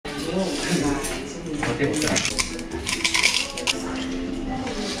We'll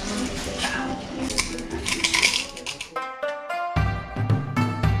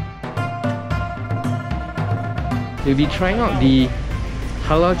be trying out the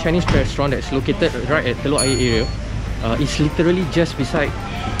Halal Chinese restaurant that's located right at Telok Ayer area. It's literally just beside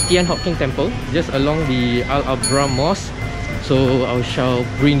Tian Hock King Temple, just along the Al-Abra Mosque. So I shall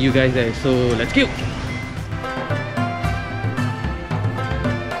bring you guys there. So let's go!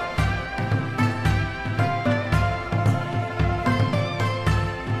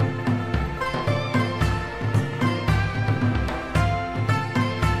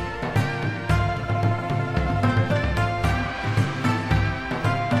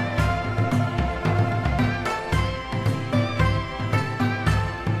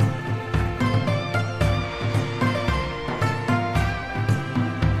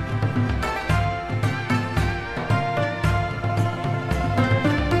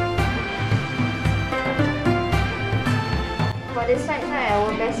 For the sides,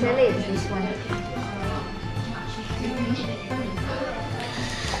 our best seller is this one.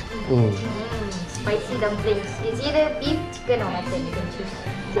 Spicy dumplings. It's either beef, chicken or mutton. You can choose.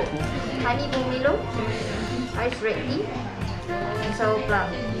 Honey pomelo, ice red tea, and sour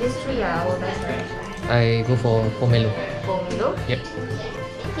plum. These three are our best sellers. I go for pomelo. Pomelo? Yep.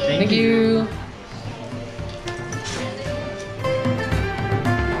 Okay. Thank you!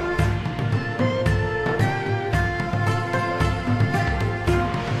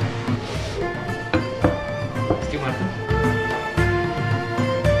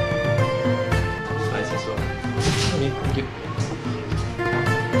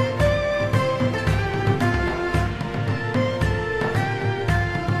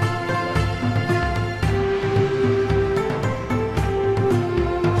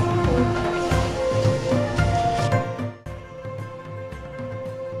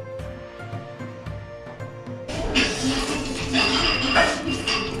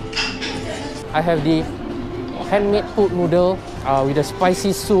 I have the handmade pot noodle with a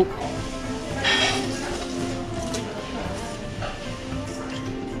spicy soup.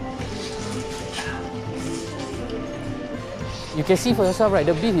 You can see for yourself, right?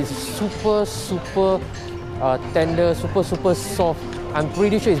 The beef is super tender, super soft. I'm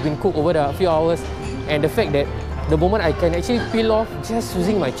pretty sure it's been cooked over a few hours, and the fact that the moment I can actually peel off just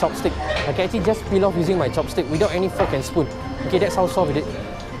using my chopstick. I can actually just peel off using my chopstick without any fork and spoon. Okay, that's how soft it is.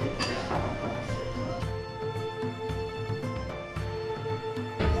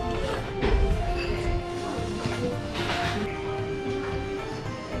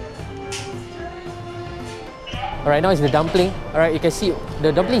 Alright, now it's the dumpling. Alright, you can see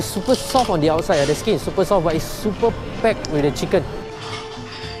the dumpling is super soft on the outside. The skin is super soft, but it's super packed with the chicken.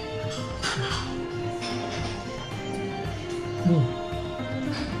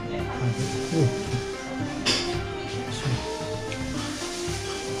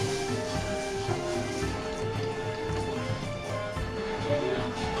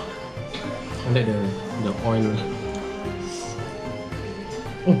 I like the oil.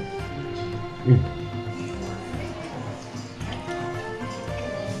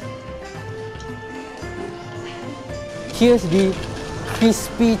 Here's the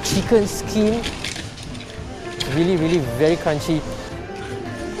crispy chicken skin. Really very crunchy.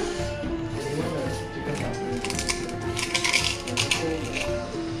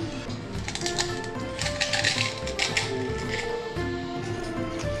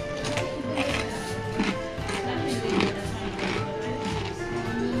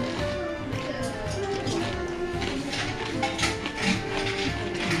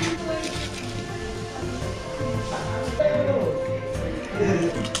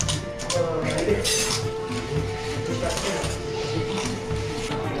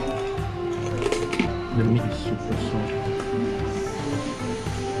 The meat is super soft.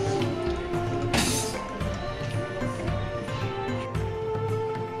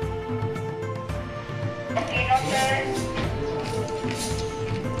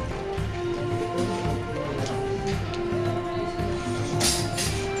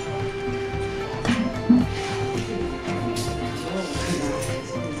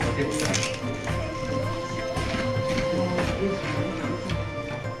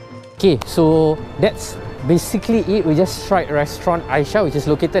 Okay, so that's basically it. We just tried restaurant Aisyah, which is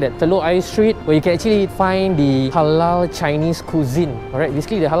located at Telok Ayer Street, where you can actually find the Halal Chinese cuisine. Alright,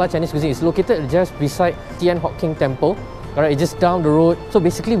 basically the Halal Chinese cuisine is located just beside Tian Hock King Temple. Alright, it's just down the road. So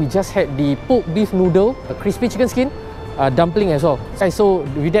basically we just had the pork beef noodle, a crispy chicken skin, dumpling as well. Guys, so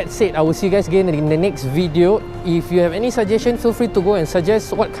with that said, I will see you guys again in the next video. If you have any suggestion, feel free to go and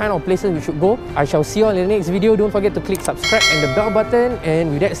suggest what kind of places we should go. I shall see you all in the next video. Don't forget to click subscribe and the bell button.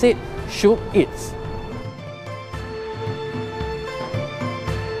 And with that said, Shoop Eats.